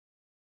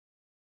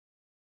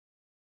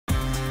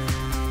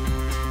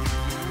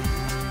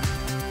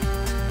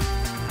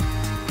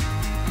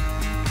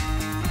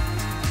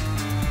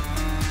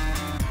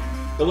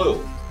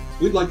Hello,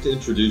 we'd like to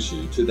introduce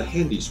you to the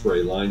Handi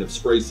Spray line of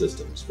spray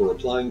systems for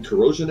applying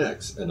Corrosion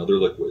X and other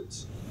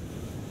liquids.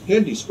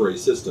 Handi Spray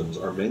systems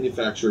are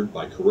manufactured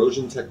by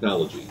Corrosion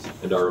Technologies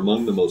and are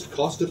among the most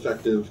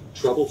cost-effective,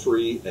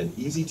 trouble-free, and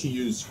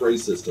easy-to-use spray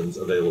systems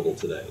available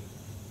today.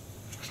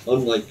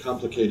 Unlike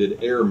complicated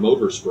air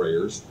motor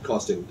sprayers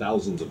costing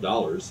thousands of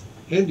dollars,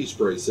 Handi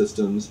Spray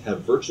systems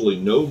have virtually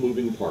no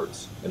moving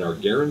parts and are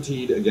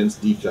guaranteed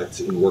against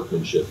defects in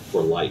workmanship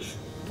for life.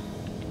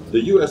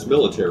 The U.S.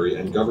 military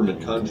and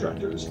government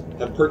contractors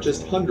have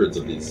purchased hundreds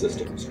of these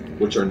systems,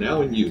 which are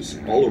now in use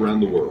all around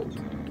the world.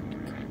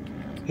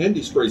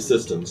 Handi Spray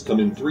systems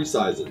come in three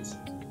sizes: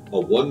 a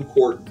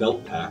 1-quart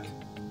belt pack,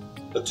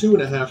 a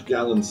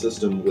 2.5-gallon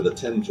system with a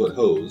 10-foot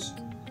hose,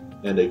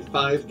 and a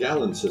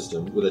 5-gallon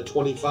system with a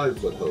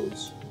 25-foot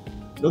hose.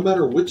 No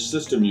matter which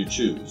system you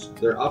choose,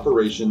 their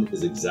operation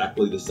is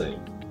exactly the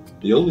same.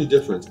 The only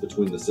difference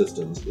between the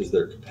systems is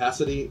their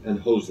capacity and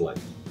hose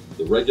length.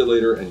 The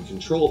regulator and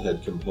control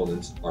head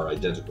components are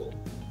identical.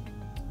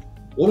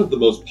 One of the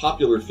most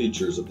popular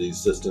features of these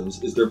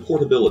systems is their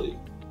portability.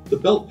 The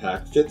belt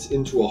pack fits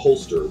into a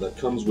holster that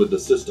comes with the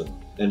system,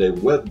 and a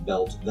web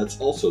belt that's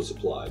also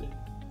supplied.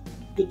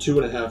 The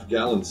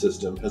 2.5-gallon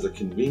system has a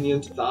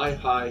convenient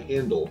thigh-high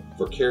handle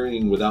for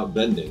carrying without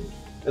bending,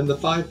 and the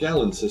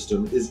 5-gallon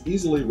system is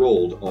easily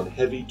rolled on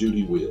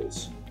heavy-duty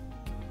wheels.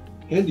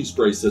 Handi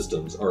Spray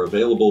systems are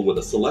available with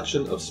a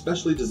selection of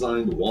specially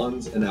designed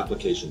wands and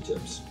application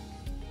tips.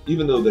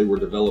 Even though they were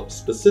developed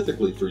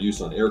specifically for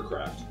use on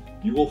aircraft,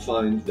 you will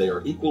find they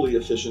are equally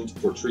efficient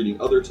for treating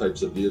other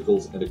types of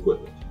vehicles and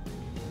equipment.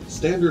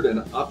 Standard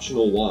and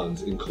optional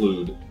wands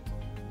include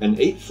an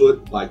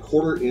 8-foot by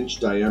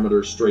 1/4-inch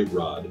diameter straight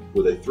rod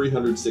with a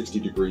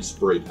 360-degree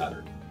spray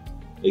pattern,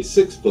 a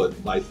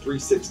 6-foot by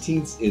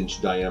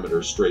 3/16-inch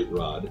diameter straight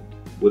rod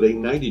with a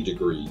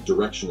 90-degree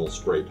directional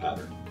spray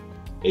pattern,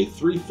 a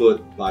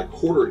 3-foot by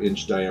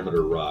 1/4-inch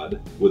diameter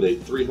rod with a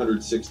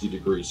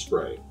 360-degree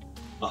spray,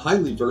 a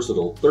highly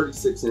versatile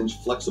 36-inch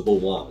flexible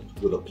wand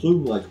with a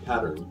plume-like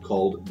pattern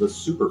called the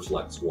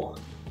Superflex wand,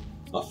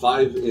 a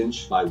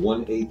 5-inch by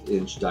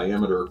 1/8-inch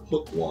diameter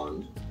hook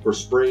wand for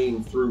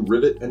spraying through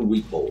rivet and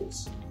weep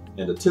holes,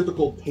 and a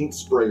typical paint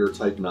sprayer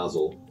type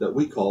nozzle that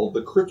we call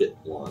the Cricket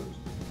wand.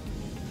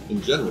 In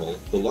general,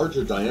 the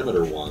larger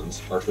diameter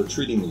wands are for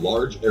treating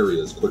large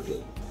areas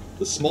quickly.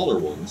 The smaller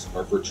ones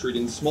are for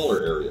treating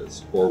smaller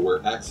areas or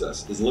where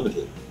access is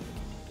limited.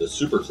 The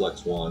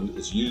Superflex wand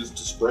is used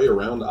to spray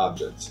around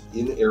objects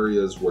in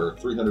areas where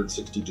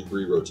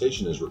 360-degree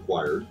rotation is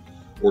required,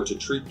 or to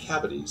treat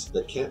cavities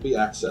that can't be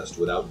accessed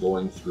without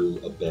going through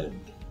a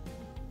bend.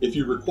 If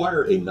you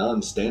require a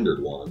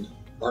non-standard wand,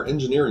 our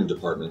engineering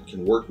department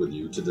can work with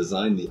you to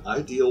design the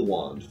ideal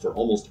wand for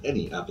almost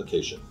any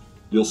application.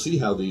 You'll see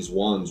how these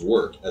wands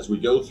work as we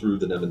go through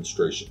the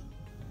demonstration.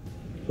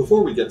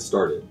 Before we get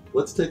started,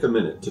 let's take a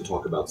minute to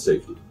talk about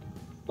safety.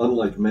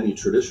 Unlike many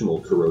traditional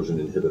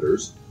corrosion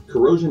inhibitors,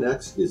 Corrosion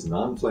X is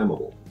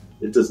non-flammable.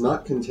 It does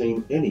not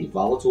contain any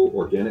volatile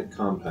organic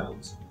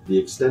compounds,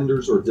 the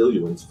extenders or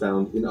diluents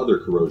found in other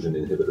corrosion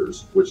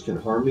inhibitors, which can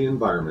harm the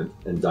environment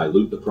and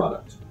dilute the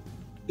product.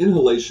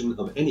 Inhalation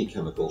of any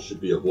chemical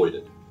should be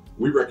avoided.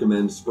 We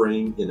recommend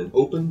spraying in an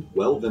open,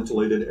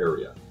 well-ventilated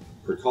area.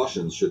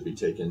 Precautions should be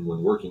taken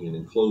when working in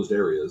enclosed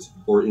areas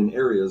or in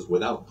areas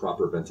without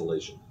proper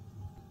ventilation.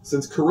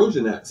 Since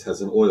Corrosion X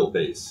has an oil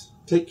base,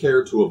 take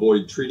care to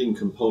avoid treating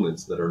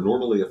components that are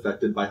normally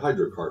affected by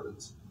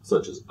hydrocarbons,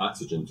 such as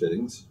oxygen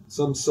fittings,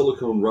 some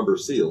silicone rubber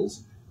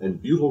seals,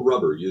 and butyl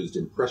rubber used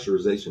in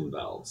pressurization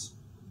valves.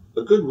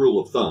 A good rule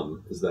of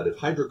thumb is that if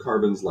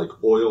hydrocarbons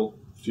like oil,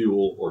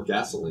 fuel, or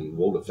gasoline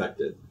won't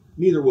affect it,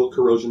 neither will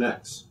Corrosion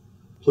X.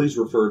 Please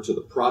refer to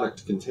the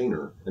product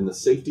container and the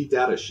safety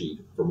data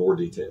sheet for more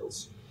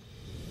details.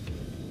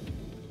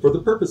 For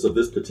the purpose of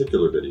this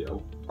particular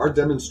video, our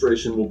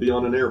demonstration will be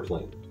on an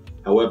airplane.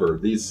 However,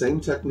 these same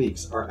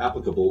techniques are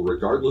applicable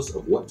regardless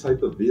of what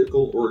type of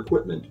vehicle or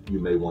equipment you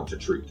may want to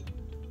treat.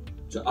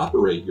 To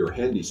operate your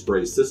Handi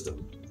Spray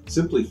system,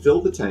 simply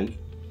fill the tank,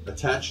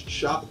 attach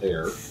shop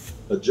air,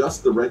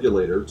 adjust the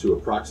regulator to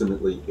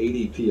approximately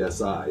 80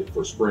 psi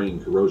for spraying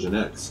Corrosion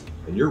X,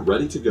 and you're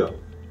ready to go.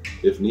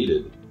 If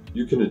needed,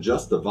 you can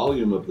adjust the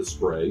volume of the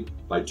spray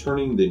by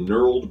turning the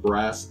knurled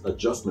brass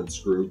adjustment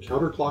screw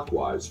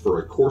counterclockwise for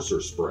a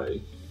coarser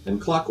spray and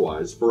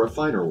clockwise for a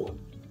finer one.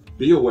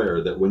 Be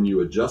aware that when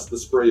you adjust the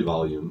spray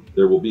volume,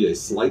 there will be a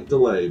slight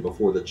delay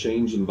before the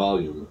change in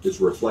volume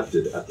is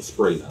reflected at the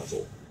spray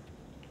nozzle.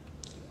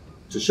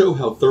 To show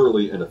how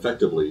thoroughly and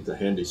effectively the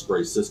Handi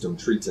Spray system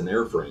treats an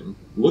airframe,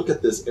 look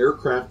at this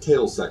aircraft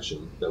tail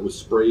section that was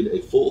sprayed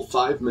a full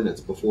 5 minutes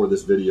before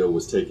this video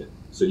was taken,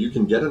 so you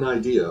can get an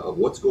idea of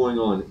what's going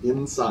on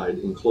inside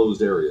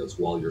enclosed areas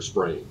while you're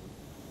spraying.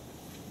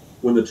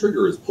 When the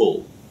trigger is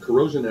pulled,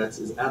 Corrosion X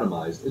is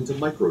atomized into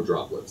micro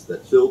droplets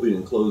that fill the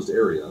enclosed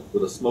area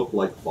with a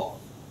smoke-like fog.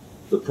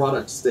 The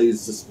product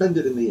stays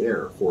suspended in the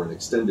air for an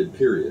extended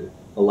period,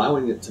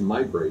 allowing it to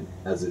migrate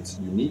as its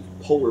unique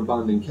polar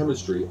bonding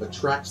chemistry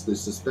attracts the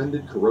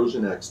suspended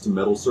Corrosion X to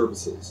metal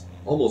surfaces,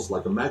 almost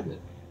like a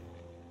magnet.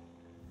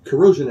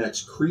 Corrosion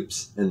X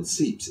creeps and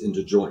seeps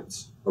into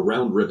joints,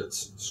 around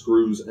rivets,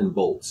 screws, and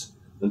bolts,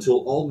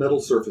 until all metal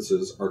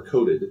surfaces are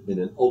coated in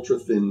an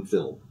ultra-thin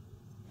film.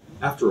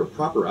 After a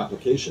proper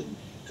application,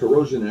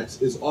 Corrosion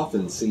X is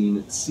often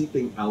seen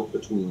seeping out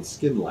between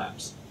skin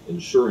laps,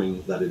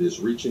 ensuring that it is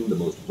reaching the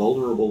most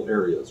vulnerable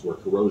areas where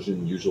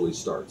corrosion usually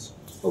starts,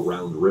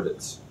 around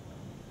rivets.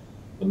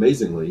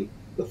 Amazingly,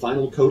 the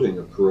final coating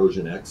of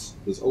Corrosion X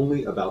is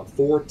only about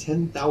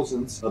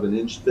 4/10,000ths of an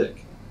inch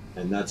thick,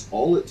 and that's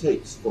all it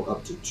takes for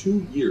up to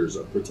 2 years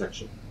of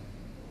protection.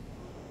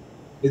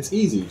 It's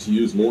easy to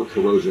use more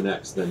Corrosion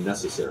X than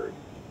necessary.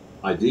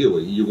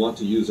 Ideally, you want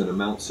to use an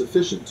amount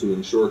sufficient to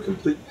ensure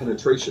complete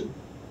penetration,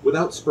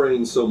 without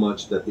spraying so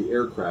much that the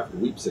aircraft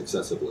weeps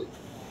excessively.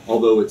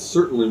 Although it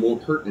certainly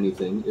won't hurt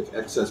anything if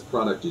excess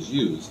product is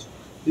used,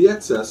 the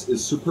excess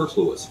is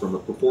superfluous from a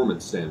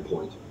performance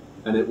standpoint,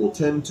 and it will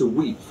tend to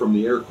weep from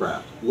the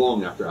aircraft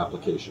long after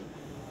application.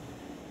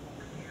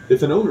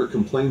 If an owner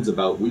complains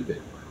about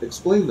weeping,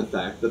 explain the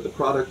fact that the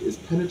product is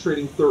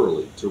penetrating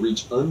thoroughly to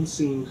reach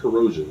unseen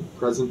corrosion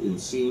present in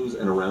seams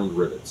and around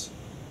rivets.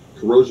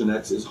 Corrosion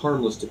X is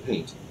harmless to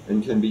paint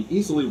and can be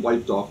easily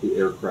wiped off the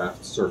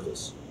aircraft's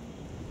surface.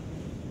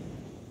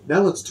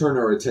 Now let's turn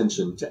our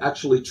attention to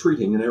actually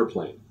treating an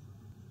airplane.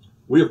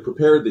 We have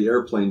prepared the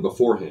airplane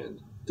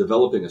beforehand,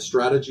 developing a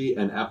strategy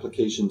and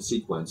application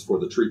sequence for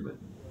the treatment.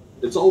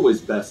 It's always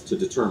best to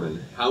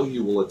determine how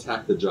you will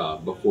attack the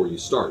job before you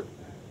start.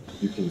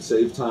 You can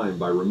save time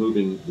by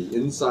removing the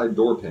inside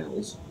door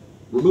panels,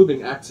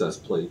 removing access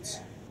plates,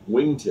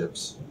 wing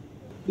tips,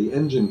 the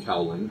engine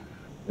cowling,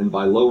 and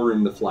by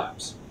lowering the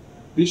flaps.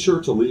 Be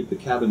sure to leave the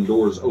cabin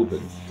doors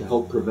open to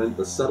help prevent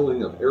the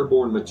settling of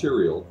airborne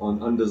material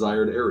on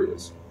undesired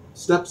areas.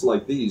 Steps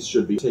like these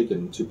should be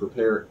taken to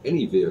prepare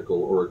any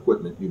vehicle or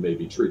equipment you may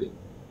be treating.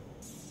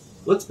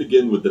 Let's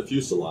begin with the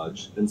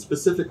fuselage, and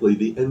specifically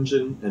the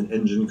engine and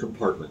engine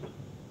compartment.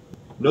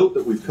 Note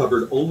that we've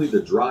covered only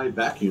the dry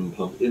vacuum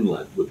pump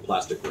inlet with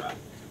plastic wrap.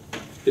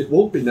 It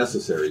won't be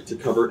necessary to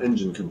cover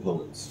engine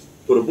components,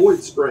 but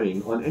avoid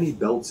spraying on any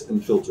belts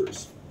and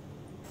filters.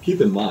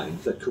 Keep in mind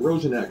that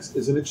Corrosion X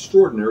is an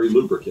extraordinary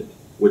lubricant,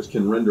 which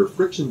can render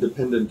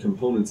friction-dependent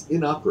components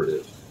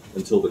inoperative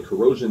until the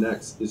Corrosion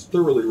X is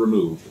thoroughly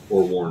removed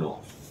or worn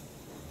off.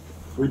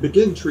 We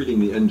begin treating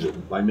the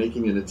engine by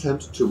making an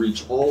attempt to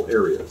reach all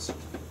areas.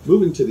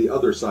 Moving to the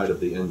other side of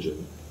the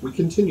engine, we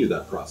continue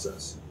that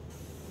process.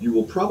 You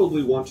will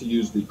probably want to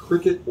use the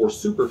Cricut or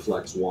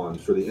Superflex wand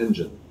for the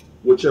engine,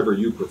 whichever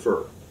you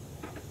prefer.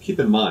 Keep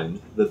in mind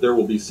that there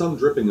will be some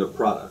dripping of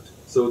product,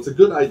 so it's a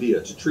good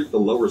idea to treat the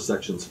lower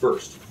sections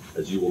first,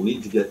 as you will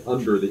need to get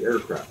under the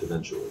aircraft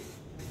eventually.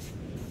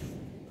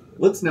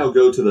 Let's now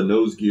go to the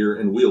nose gear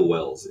and wheel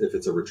wells if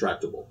it's a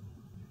retractable.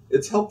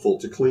 It's helpful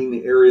to clean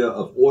the area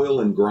of oil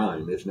and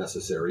grime if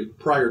necessary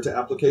prior to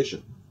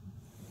application.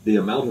 The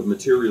amount of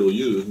material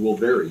used will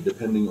vary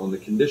depending on the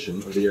condition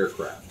of the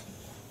aircraft.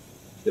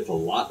 If a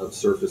lot of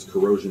surface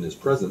corrosion is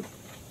present,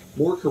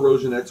 more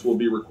Corrosion X will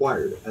be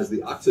required as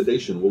the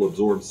oxidation will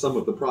absorb some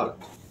of the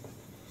product.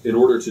 In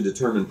order to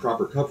determine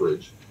proper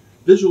coverage,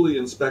 visually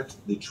inspect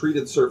the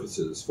treated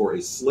surfaces for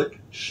a slick,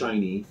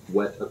 shiny,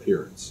 wet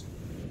appearance.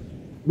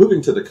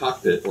 Moving to the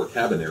cockpit or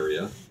cabin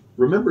area,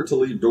 remember to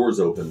leave doors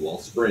open while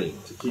spraying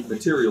to keep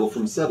material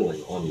from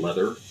settling on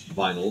leather,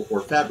 vinyl,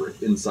 or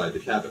fabric inside the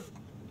cabin.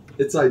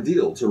 It's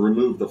ideal to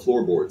remove the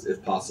floorboards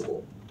if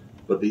possible,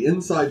 but the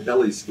inside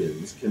belly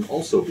skins can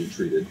also be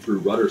treated through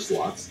rudder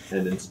slots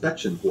and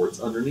inspection ports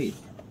underneath.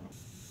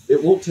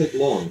 It won't take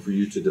long for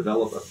you to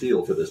develop a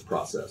feel for this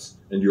process,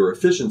 and your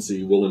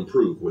efficiency will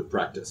improve with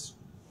practice.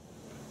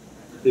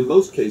 In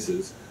most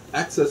cases,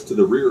 access to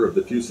the rear of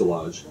the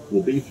fuselage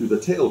will be through the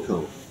tail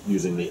cone,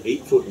 using the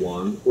 8-foot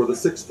wand or the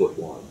 6-foot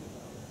wand.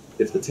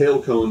 If the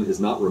tail cone is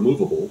not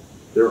removable,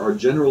 there are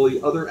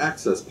generally other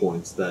access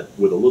points that,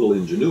 with a little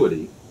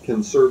ingenuity,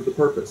 can serve the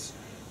purpose.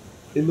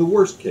 In the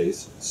worst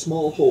case,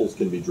 small holes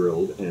can be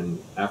drilled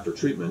and, after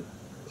treatment,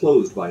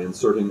 closed by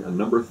inserting a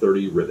number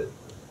 30 rivet.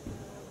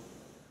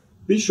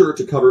 Be sure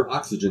to cover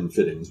oxygen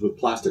fittings with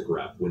plastic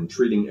wrap when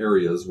treating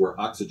areas where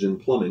oxygen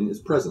plumbing is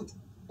present.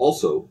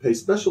 Also, pay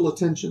special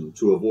attention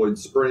to avoid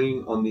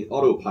spraying on the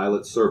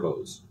autopilot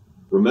servos.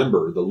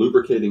 Remember, the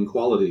lubricating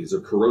qualities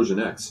of Corrosion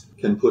X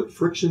can put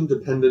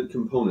friction-dependent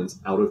components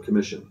out of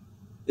commission.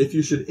 If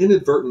you should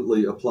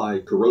inadvertently apply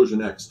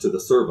Corrosion X to the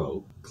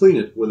servo, clean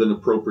it with an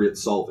appropriate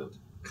solvent.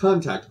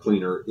 Contact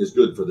cleaner is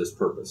good for this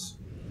purpose.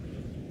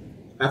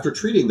 After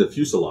treating the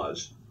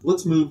fuselage,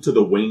 let's move to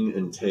the wing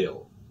and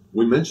tail.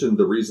 We mentioned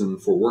the reason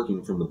for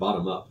working from the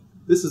bottom up.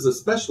 This is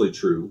especially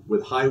true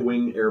with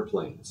high-wing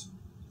airplanes.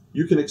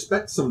 You can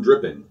expect some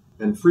dripping,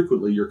 and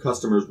frequently your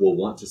customers will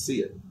want to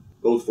see it.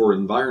 Both for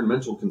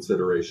environmental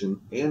consideration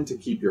and to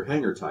keep your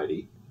hangar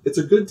tidy, it's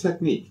a good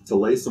technique to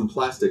lay some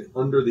plastic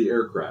under the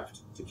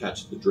aircraft to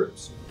catch the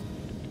drips.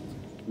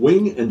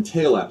 Wing and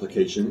tail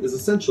application is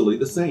essentially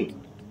the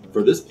same.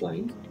 For this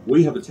plane,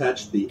 we have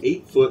attached the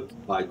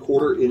 8-foot by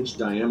 1/4 inch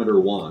diameter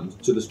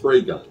wand to the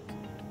spray gun,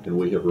 and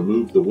we have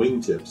removed the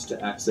wing tips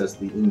to access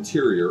the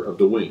interior of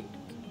the wing.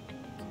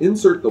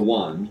 Insert the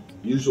wand,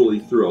 usually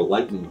through a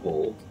lightning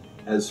hole,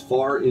 as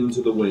far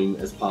into the wing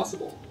as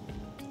possible.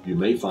 You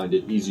may find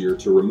it easier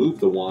to remove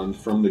the wand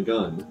from the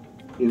gun,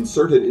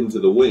 insert it into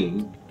the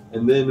wing,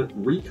 and then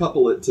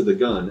recouple it to the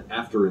gun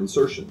after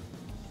insertion.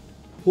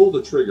 Pull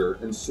the trigger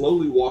and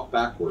slowly walk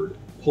backward,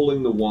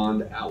 pulling the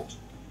wand out.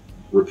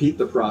 Repeat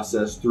the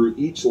process through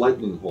each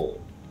lightning hole.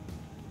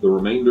 The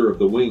remainder of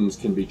the wings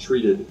can be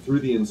treated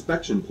through the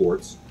inspection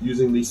ports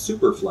using the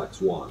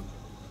Superflex wand.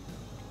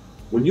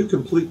 When you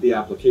complete the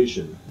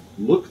application,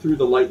 look through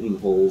the lightning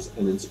holes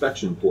and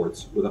inspection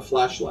ports with a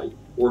flashlight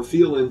or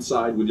feel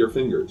inside with your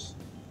fingers.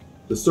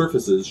 The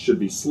surfaces should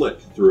be slick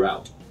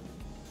throughout.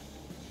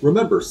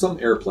 Remember, some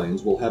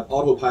airplanes will have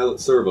autopilot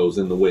servos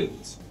in the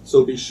wings,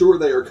 so be sure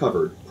they are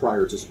covered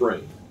prior to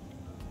spraying.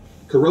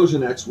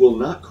 Corrosion X will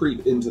not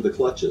creep into the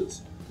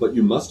clutches, but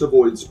you must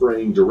avoid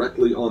spraying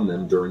directly on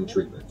them during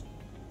treatment.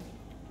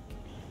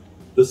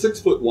 The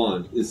 6-foot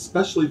wand is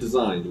specially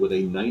designed with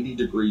a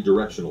 90-degree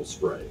directional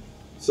spray,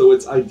 so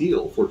it's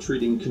ideal for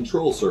treating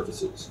control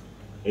surfaces,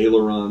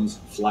 ailerons,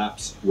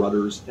 flaps,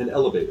 rudders, and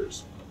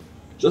elevators.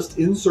 Just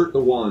insert the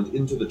wand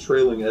into the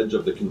trailing edge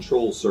of the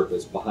control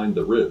surface behind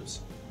the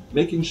ribs,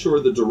 making sure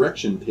the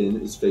direction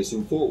pin is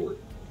facing forward.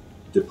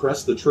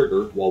 Depress the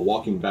trigger while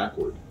walking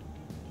backward.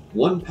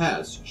 One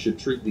pass should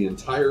treat the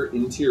entire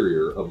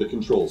interior of the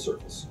control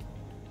surface.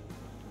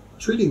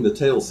 Treating the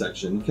tail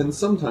section can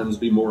sometimes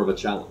be more of a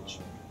challenge.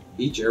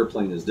 Each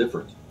airplane is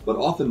different, but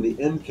often the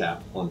end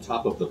cap on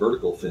top of the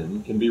vertical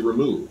fin can be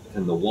removed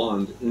and the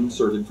wand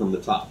inserted from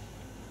the top.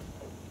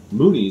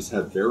 Moonies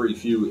have very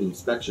few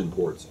inspection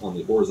ports on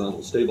the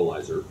horizontal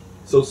stabilizer,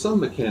 so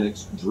some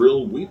mechanics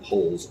drill weep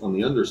holes on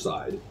the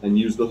underside and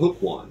use the hook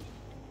wand.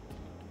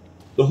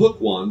 The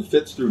hook wand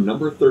fits through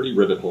number 30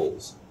 rivet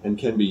holes and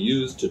can be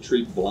used to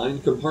treat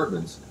blind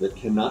compartments that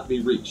cannot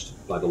be reached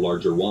by the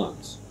larger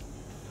wands.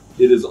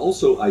 It is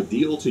also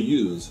ideal to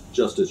use,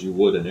 just as you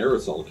would an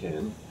aerosol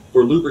can,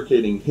 for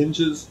lubricating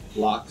hinges,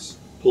 locks,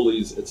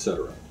 pulleys,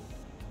 etc.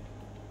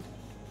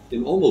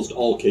 In almost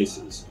all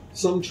cases,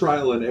 some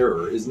trial and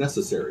error is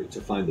necessary to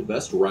find the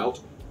best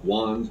route,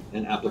 wand,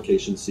 and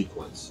application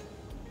sequence.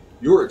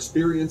 Your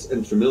experience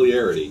and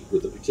familiarity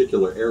with the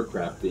particular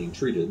aircraft being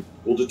treated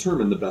will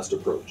determine the best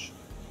approach.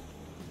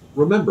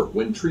 Remember,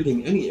 when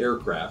treating any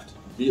aircraft,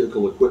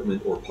 vehicle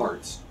equipment, or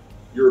parts,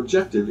 your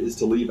objective is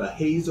to leave a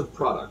haze of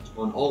product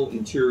on all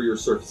interior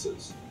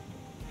surfaces.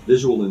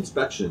 Visual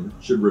inspection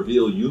should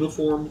reveal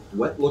uniform,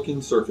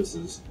 wet-looking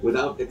surfaces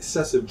without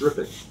excessive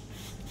dripping.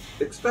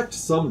 Expect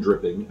some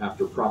dripping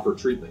after proper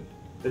treatment,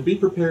 and be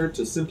prepared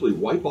to simply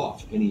wipe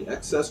off any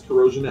excess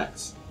Corrosion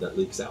X that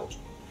leaks out.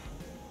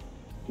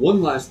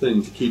 One last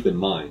thing to keep in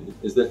mind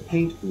is that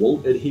paint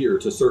won't adhere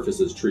to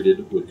surfaces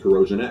treated with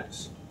Corrosion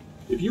X.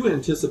 If you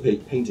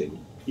anticipate painting,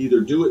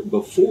 either do it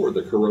before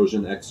the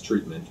Corrosion X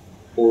treatment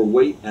or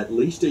wait at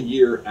least a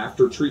year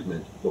after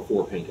treatment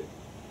before painting.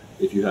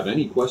 If you have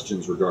any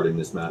questions regarding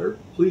this matter,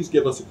 please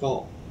give us a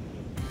call.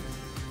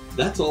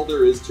 That's all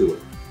there is to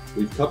it.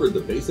 We've covered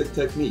the basic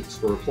techniques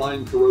for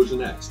applying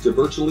Corrosion X to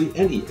virtually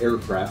any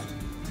aircraft,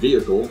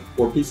 vehicle,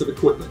 or piece of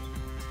equipment.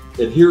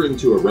 Adhering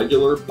to a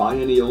regular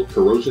biennial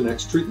Corrosion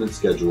X treatment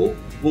schedule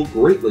will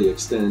greatly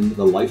extend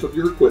the life of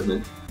your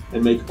equipment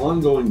and make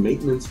ongoing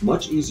maintenance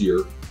much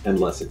easier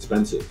and less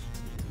expensive.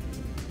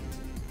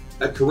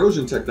 At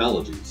Corrosion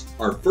Technologies,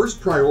 our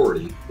first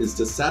priority is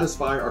to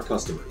satisfy our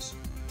customers.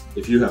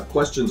 If you have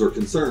questions or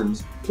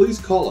concerns, please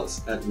call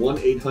us at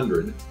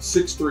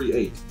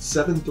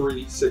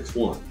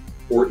 1-800-638-7361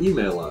 or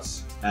email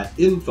us at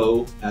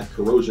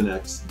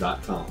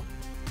info@corrosionx.com.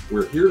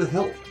 We're here to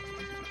help.